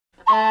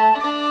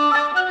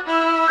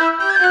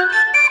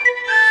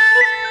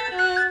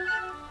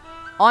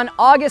On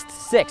August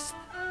 6,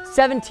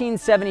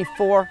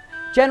 1774,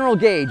 General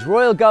Gage,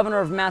 Royal Governor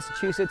of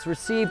Massachusetts,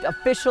 received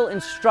official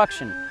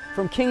instruction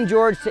from King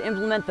George to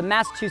implement the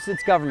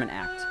Massachusetts Government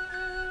Act.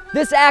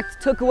 This act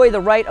took away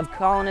the right of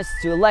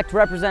colonists to elect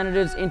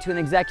representatives into an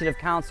executive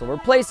council,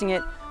 replacing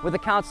it with a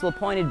council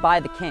appointed by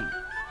the king.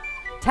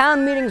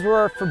 Town meetings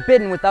were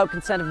forbidden without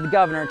consent of the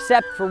governor,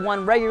 except for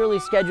one regularly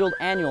scheduled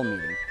annual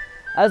meeting.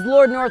 As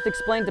Lord North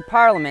explained to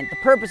Parliament, the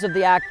purpose of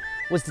the act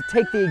was to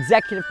take the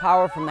executive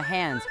power from the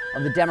hands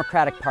of the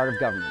democratic part of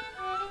government.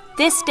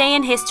 This Day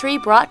in History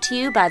brought to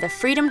you by the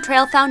Freedom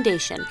Trail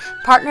Foundation,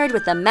 partnered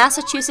with the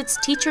Massachusetts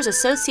Teachers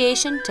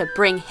Association to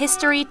bring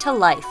history to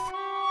life.